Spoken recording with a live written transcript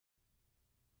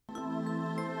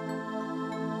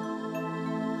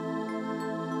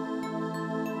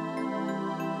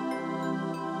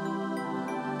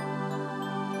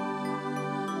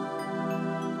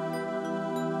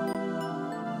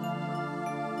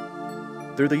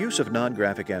Through the use of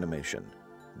non-graphic animation,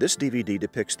 this DVD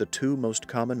depicts the two most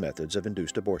common methods of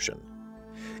induced abortion.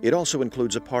 It also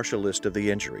includes a partial list of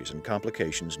the injuries and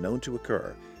complications known to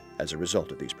occur as a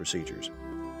result of these procedures.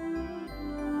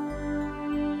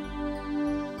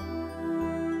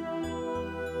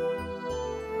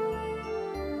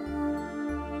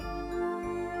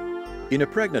 In a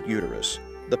pregnant uterus,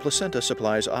 the placenta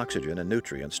supplies oxygen and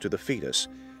nutrients to the fetus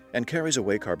and carries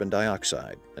away carbon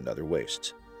dioxide and other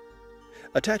wastes.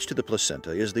 Attached to the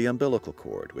placenta is the umbilical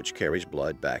cord, which carries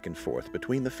blood back and forth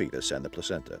between the fetus and the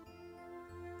placenta.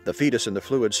 The fetus and the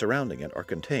fluid surrounding it are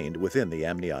contained within the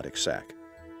amniotic sac.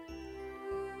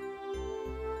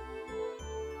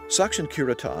 Suction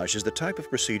curettage is the type of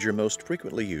procedure most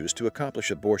frequently used to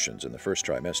accomplish abortions in the first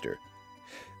trimester.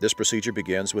 This procedure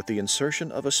begins with the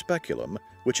insertion of a speculum,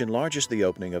 which enlarges the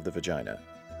opening of the vagina.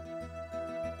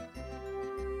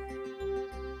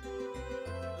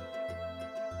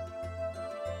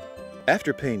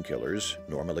 After painkillers,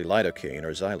 normally lidocaine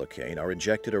or xylocaine, are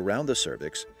injected around the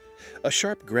cervix, a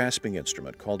sharp grasping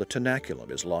instrument called a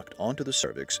tenaculum is locked onto the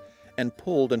cervix and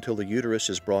pulled until the uterus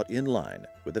is brought in line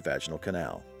with the vaginal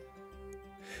canal.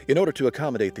 In order to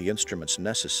accommodate the instruments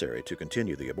necessary to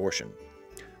continue the abortion,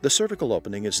 the cervical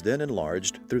opening is then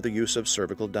enlarged through the use of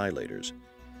cervical dilators.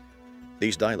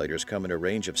 These dilators come in a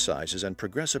range of sizes, and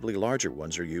progressively larger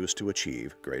ones are used to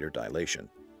achieve greater dilation.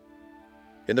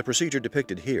 In the procedure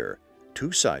depicted here,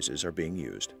 two sizes are being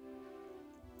used.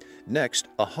 Next,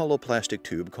 a hollow plastic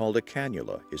tube called a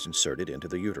cannula is inserted into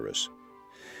the uterus.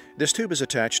 This tube is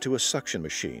attached to a suction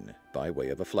machine by way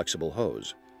of a flexible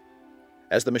hose.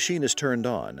 As the machine is turned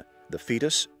on, the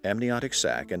fetus, amniotic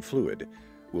sac, and fluid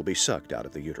will be sucked out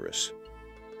of the uterus.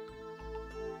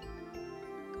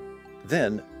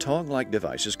 Then, tongue-like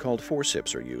devices called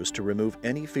forceps are used to remove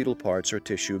any fetal parts or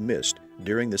tissue missed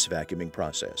during this vacuuming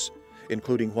process,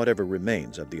 including whatever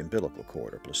remains of the umbilical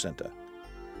cord or placenta.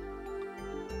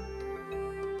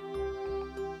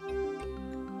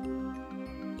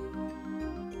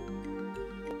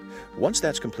 Once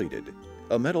that's completed,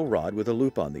 a metal rod with a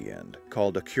loop on the end,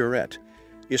 called a curette,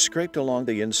 is scraped along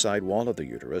the inside wall of the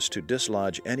uterus to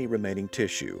dislodge any remaining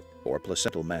tissue or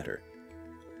placental matter.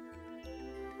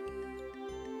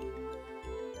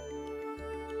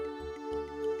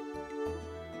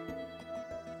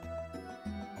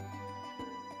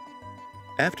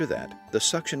 After that, the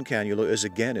suction cannula is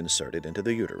again inserted into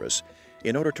the uterus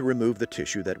in order to remove the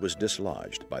tissue that was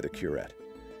dislodged by the curette.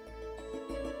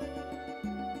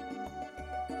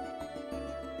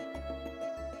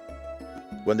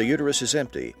 When the uterus is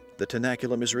empty, the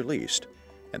tenaculum is released,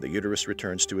 and the uterus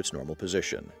returns to its normal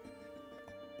position.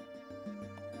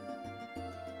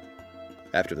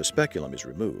 After the speculum is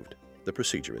removed, the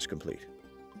procedure is complete.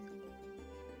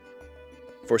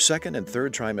 For second and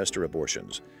third trimester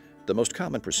abortions, the most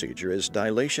common procedure is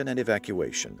dilation and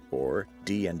evacuation, or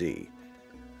D&E.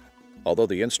 Although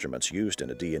the instruments used in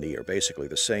a D&E are basically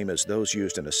the same as those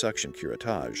used in a suction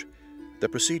curettage, the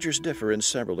procedures differ in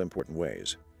several important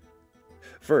ways.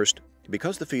 First,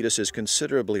 because the fetus is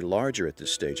considerably larger at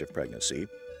this stage of pregnancy,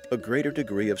 a greater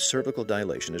degree of cervical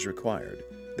dilation is required.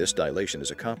 This dilation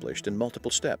is accomplished in multiple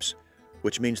steps,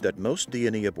 which means that most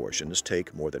D&E abortions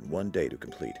take more than 1 day to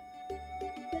complete.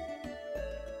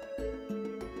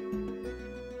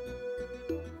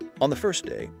 On the first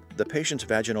day, the patient's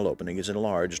vaginal opening is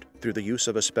enlarged through the use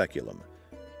of a speculum.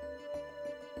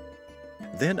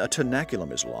 Then a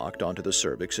tenaculum is locked onto the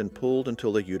cervix and pulled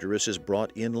until the uterus is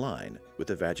brought in line with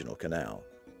the vaginal canal.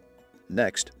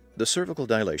 Next, the cervical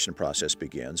dilation process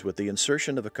begins with the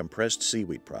insertion of a compressed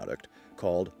seaweed product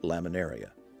called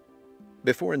laminaria.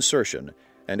 Before insertion,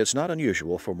 and it's not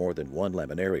unusual for more than one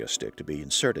laminaria stick to be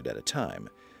inserted at a time,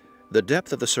 the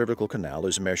depth of the cervical canal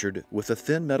is measured with a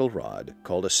thin metal rod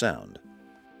called a sound.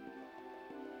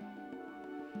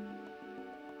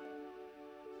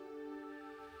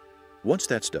 Once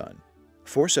that's done,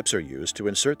 forceps are used to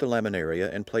insert the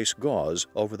laminaria and place gauze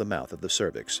over the mouth of the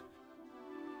cervix.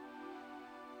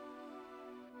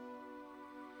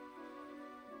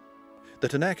 The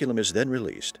tenaculum is then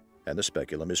released and the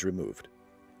speculum is removed.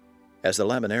 As the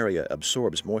laminaria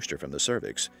absorbs moisture from the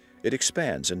cervix, it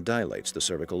expands and dilates the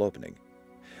cervical opening.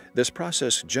 This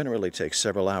process generally takes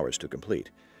several hours to complete,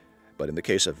 but in the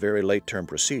case of very late-term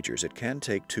procedures, it can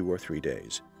take 2 or 3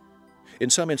 days. In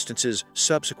some instances,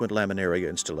 subsequent laminaria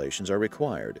installations are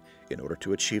required in order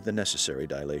to achieve the necessary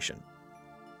dilation.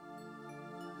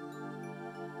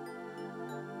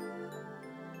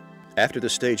 After the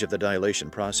stage of the dilation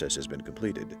process has been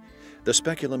completed, the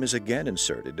speculum is again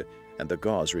inserted and the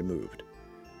gauze removed.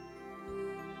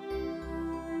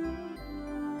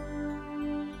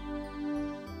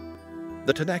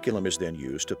 The tenaculum is then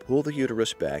used to pull the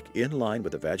uterus back in line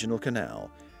with the vaginal canal,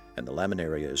 and the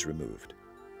laminaria is removed.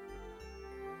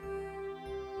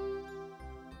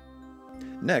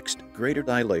 Next, greater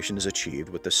dilation is achieved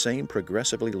with the same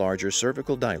progressively larger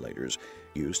cervical dilators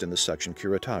used in the suction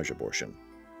curettage abortion.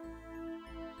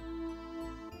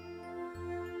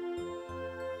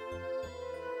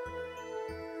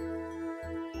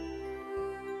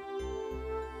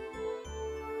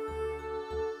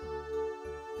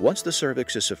 Once the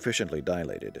cervix is sufficiently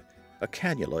dilated, a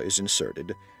cannula is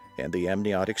inserted and the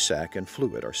amniotic sac and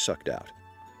fluid are sucked out.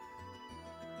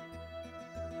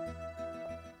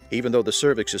 Even though the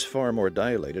cervix is far more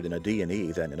dilated in a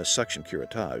D&E than in a suction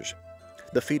curettage,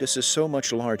 the fetus is so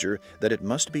much larger that it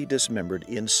must be dismembered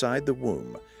inside the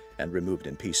womb and removed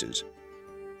in pieces.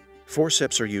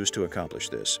 Forceps are used to accomplish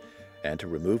this and to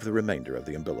remove the remainder of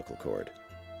the umbilical cord.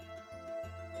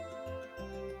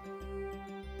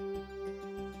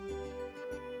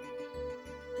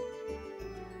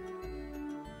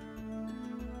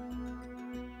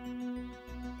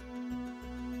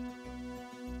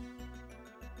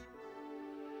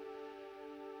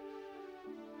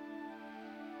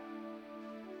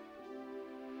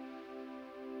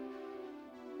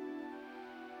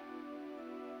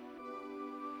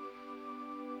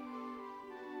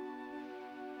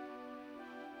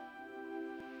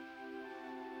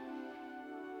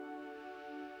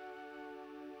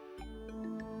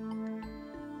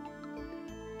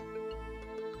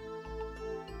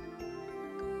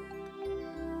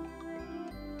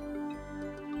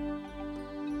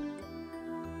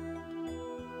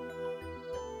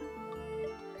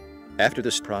 After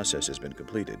this process has been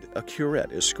completed, a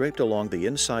curette is scraped along the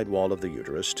inside wall of the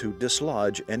uterus to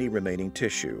dislodge any remaining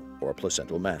tissue or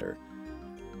placental matter.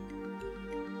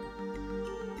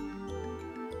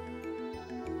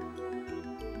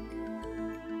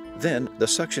 Then, the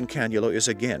suction cannula is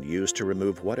again used to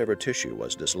remove whatever tissue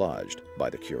was dislodged by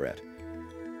the curette.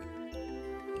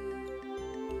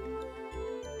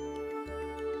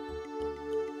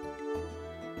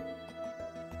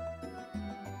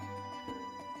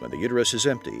 When the uterus is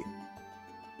empty,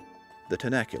 the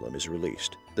tenaculum is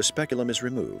released, the speculum is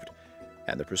removed,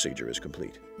 and the procedure is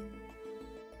complete.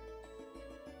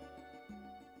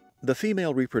 The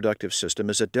female reproductive system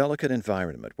is a delicate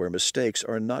environment where mistakes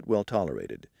are not well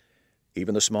tolerated.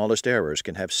 Even the smallest errors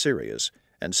can have serious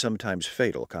and sometimes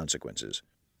fatal consequences.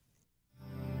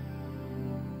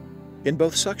 In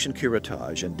both suction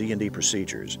curettage and D&D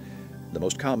procedures, the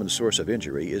most common source of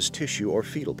injury is tissue or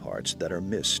fetal parts that are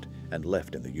missed and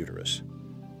left in the uterus.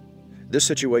 This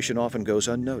situation often goes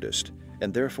unnoticed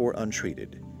and therefore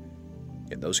untreated.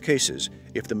 In those cases,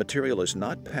 if the material is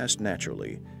not passed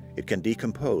naturally, it can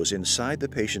decompose inside the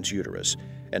patient's uterus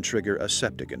and trigger a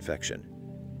septic infection.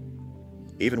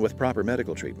 Even with proper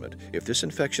medical treatment, if this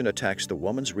infection attacks the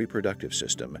woman's reproductive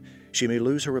system, she may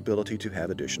lose her ability to have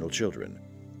additional children.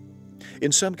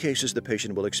 In some cases, the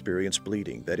patient will experience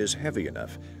bleeding that is heavy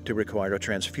enough to require a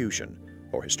transfusion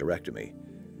or hysterectomy.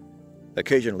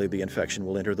 Occasionally, the infection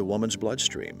will enter the woman's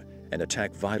bloodstream and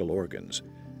attack vital organs.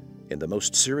 In the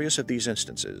most serious of these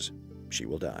instances, she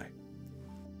will die.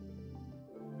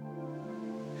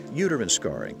 Uterine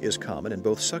scarring is common in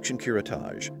both suction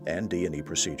curettage and D&E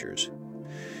procedures.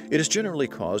 It is generally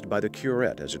caused by the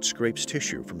curette as it scrapes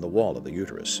tissue from the wall of the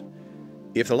uterus.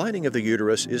 If the lining of the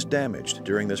uterus is damaged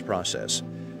during this process,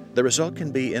 the result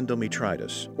can be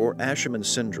endometritis or Asherman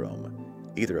syndrome,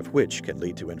 either of which can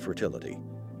lead to infertility.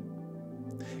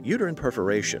 Uterine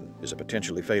perforation is a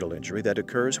potentially fatal injury that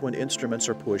occurs when instruments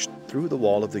are pushed through the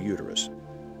wall of the uterus.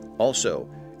 Also,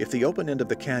 if the open end of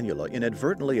the cannula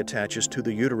inadvertently attaches to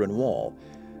the uterine wall,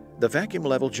 the vacuum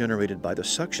level generated by the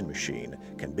suction machine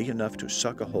can be enough to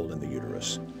suck a hole in the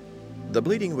uterus. The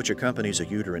bleeding which accompanies a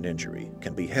uterine injury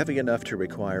can be heavy enough to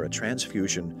require a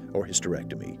transfusion or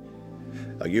hysterectomy.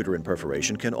 A uterine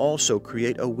perforation can also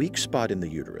create a weak spot in the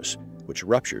uterus, which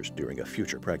ruptures during a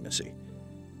future pregnancy.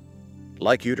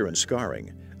 Like uterine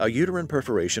scarring, a uterine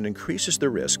perforation increases the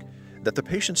risk that the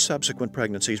patient's subsequent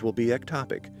pregnancies will be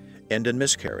ectopic, end in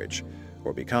miscarriage,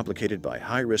 or be complicated by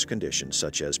high-risk conditions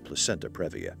such as placenta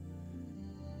previa.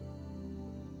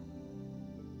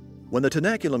 When the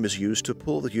tenaculum is used to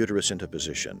pull the uterus into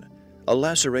position, a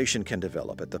laceration can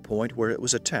develop at the point where it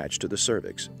was attached to the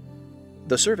cervix.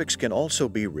 The cervix can also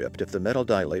be ripped if the metal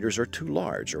dilators are too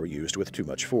large or used with too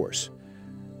much force.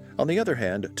 On the other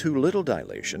hand, too little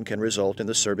dilation can result in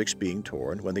the cervix being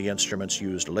torn when the instruments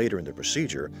used later in the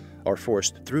procedure are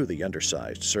forced through the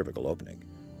undersized cervical opening.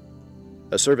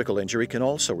 A cervical injury can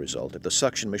also result if the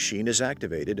suction machine is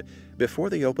activated before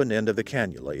the open end of the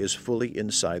cannula is fully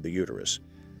inside the uterus.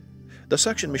 The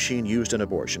suction machine used in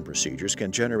abortion procedures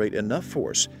can generate enough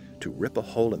force to rip a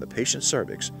hole in the patient's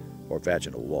cervix or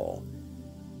vaginal wall.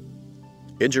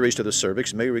 Injuries to the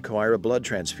cervix may require a blood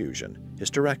transfusion,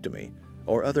 hysterectomy,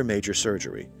 or other major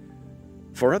surgery.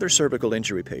 For other cervical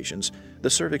injury patients, the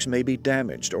cervix may be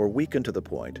damaged or weakened to the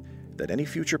point that any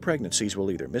future pregnancies will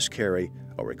either miscarry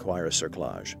or require a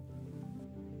cerclage.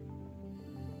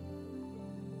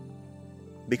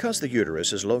 Because the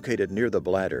uterus is located near the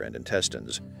bladder and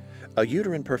intestines, a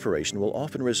uterine perforation will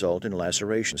often result in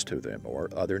lacerations to them or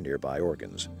other nearby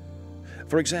organs.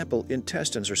 For example,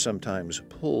 intestines are sometimes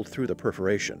pulled through the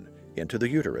perforation into the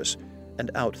uterus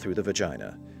and out through the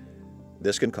vagina.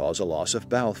 This can cause a loss of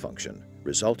bowel function,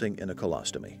 resulting in a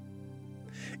colostomy.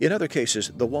 In other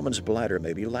cases, the woman's bladder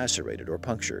may be lacerated or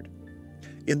punctured.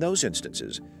 In those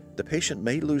instances, the patient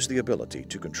may lose the ability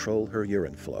to control her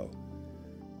urine flow.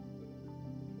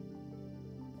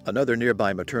 Another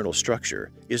nearby maternal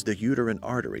structure is the uterine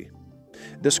artery.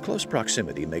 This close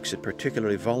proximity makes it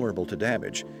particularly vulnerable to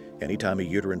damage anytime a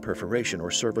uterine perforation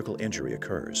or cervical injury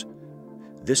occurs.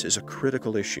 This is a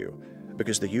critical issue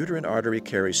because the uterine artery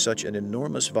carries such an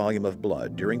enormous volume of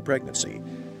blood during pregnancy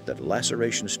that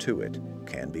lacerations to it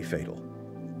can be fatal.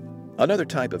 Another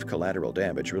type of collateral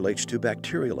damage relates to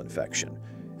bacterial infection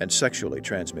and sexually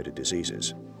transmitted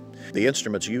diseases. The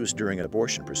instruments used during an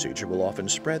abortion procedure will often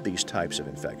spread these types of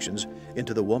infections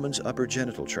into the woman's upper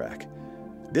genital tract.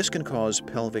 This can cause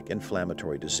pelvic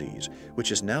inflammatory disease, which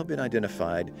has now been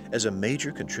identified as a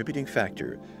major contributing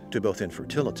factor to both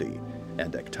infertility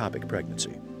and ectopic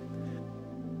pregnancy.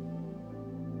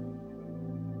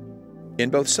 In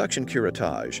both suction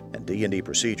curettage and D&E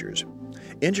procedures,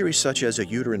 injuries such as a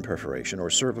uterine perforation or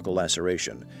cervical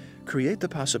laceration create the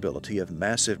possibility of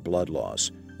massive blood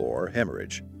loss or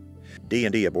hemorrhage.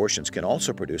 D&E abortions can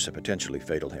also produce a potentially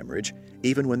fatal hemorrhage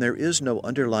even when there is no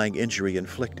underlying injury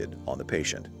inflicted on the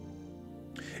patient.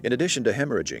 In addition to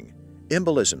hemorrhaging,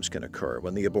 embolisms can occur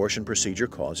when the abortion procedure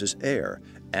causes air,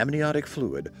 amniotic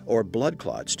fluid, or blood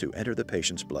clots to enter the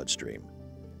patient's bloodstream.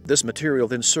 This material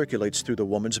then circulates through the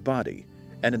woman's body,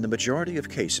 and in the majority of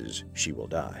cases, she will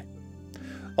die.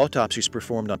 Autopsies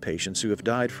performed on patients who have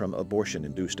died from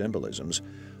abortion-induced embolisms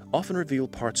often reveal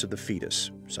parts of the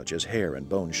fetus, such as hair and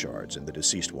bone shards in the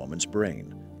deceased woman's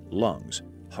brain, lungs,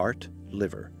 heart,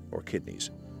 liver, or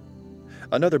kidneys.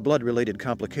 Another blood-related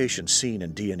complication seen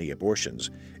in D&E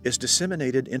abortions is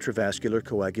disseminated intravascular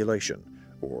coagulation,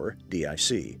 or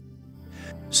DIC.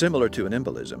 Similar to an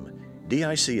embolism,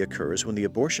 DIC occurs when the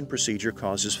abortion procedure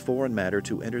causes foreign matter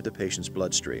to enter the patient's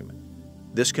bloodstream.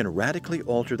 This can radically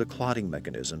alter the clotting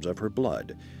mechanisms of her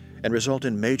blood and result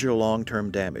in major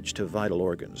long-term damage to vital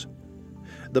organs.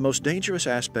 The most dangerous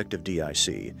aspect of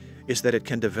DIC is that it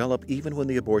can develop even when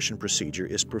the abortion procedure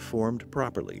is performed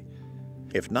properly.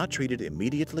 If not treated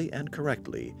immediately and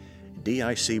correctly,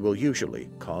 DIC will usually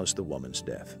cause the woman's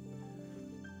death.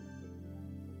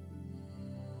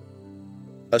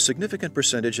 A significant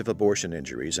percentage of abortion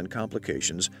injuries and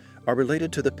complications are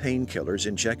related to the painkillers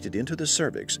injected into the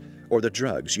cervix or the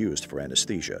drugs used for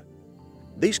anesthesia.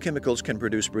 These chemicals can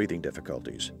produce breathing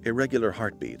difficulties, irregular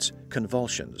heartbeats,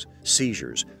 convulsions,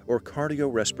 seizures, or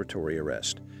cardiorespiratory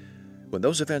arrest. When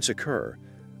those events occur,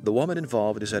 the woman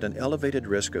involved is at an elevated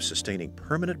risk of sustaining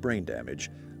permanent brain damage,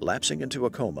 lapsing into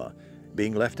a coma,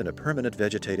 being left in a permanent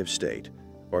vegetative state,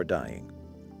 or dying.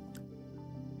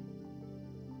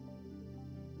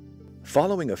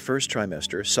 Following a first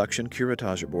trimester suction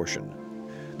curettage abortion,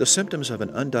 the symptoms of an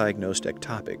undiagnosed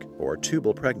ectopic or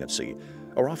tubal pregnancy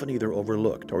are often either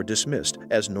overlooked or dismissed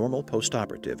as normal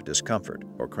postoperative discomfort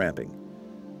or cramping.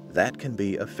 That can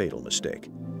be a fatal mistake.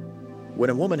 When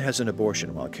a woman has an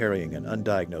abortion while carrying an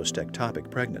undiagnosed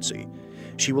ectopic pregnancy,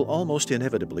 she will almost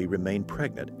inevitably remain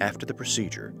pregnant after the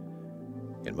procedure.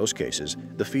 In most cases,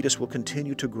 the fetus will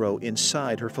continue to grow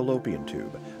inside her fallopian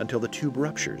tube until the tube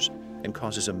ruptures and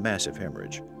causes a massive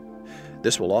hemorrhage.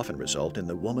 This will often result in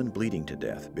the woman bleeding to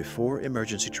death before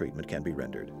emergency treatment can be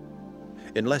rendered.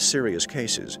 In less serious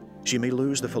cases, she may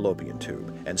lose the fallopian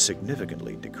tube and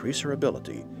significantly decrease her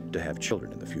ability to have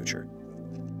children in the future.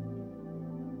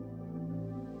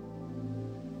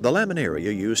 The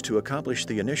laminaria used to accomplish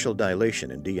the initial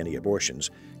dilation in D&E abortions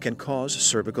can cause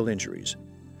cervical injuries.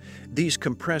 These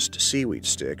compressed seaweed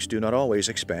sticks do not always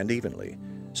expand evenly,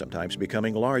 sometimes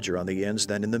becoming larger on the ends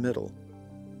than in the middle.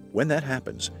 When that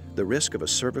happens, the risk of a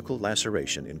cervical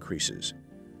laceration increases.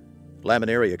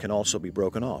 Laminaria can also be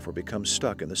broken off or become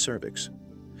stuck in the cervix.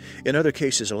 In other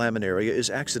cases, a laminaria is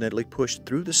accidentally pushed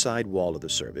through the side wall of the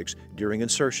cervix during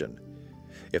insertion.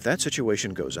 If that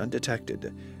situation goes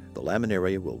undetected, the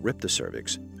laminaria will rip the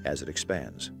cervix as it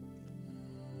expands.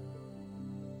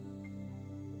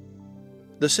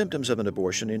 The symptoms of an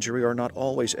abortion injury are not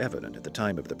always evident at the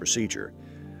time of the procedure.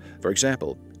 For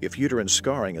example, if uterine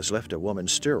scarring has left a woman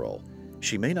sterile,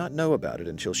 she may not know about it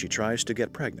until she tries to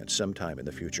get pregnant sometime in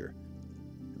the future.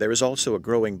 There is also a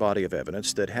growing body of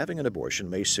evidence that having an abortion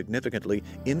may significantly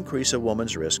increase a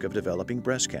woman's risk of developing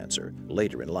breast cancer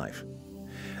later in life.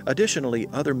 Additionally,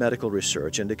 other medical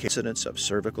research indicates incidence of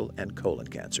cervical and colon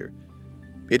cancer.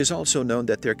 It is also known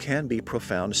that there can be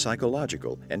profound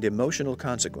psychological and emotional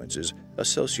consequences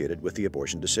associated with the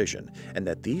abortion decision, and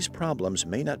that these problems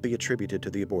may not be attributed to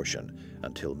the abortion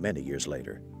until many years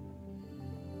later.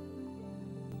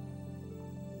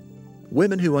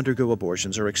 Women who undergo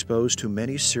abortions are exposed to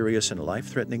many serious and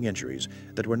life-threatening injuries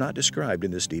that were not described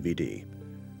in this DVD.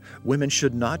 Women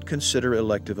should not consider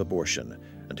elective abortion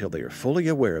until they are fully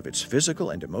aware of its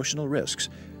physical and emotional risks,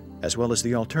 as well as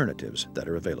the alternatives that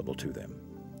are available to them.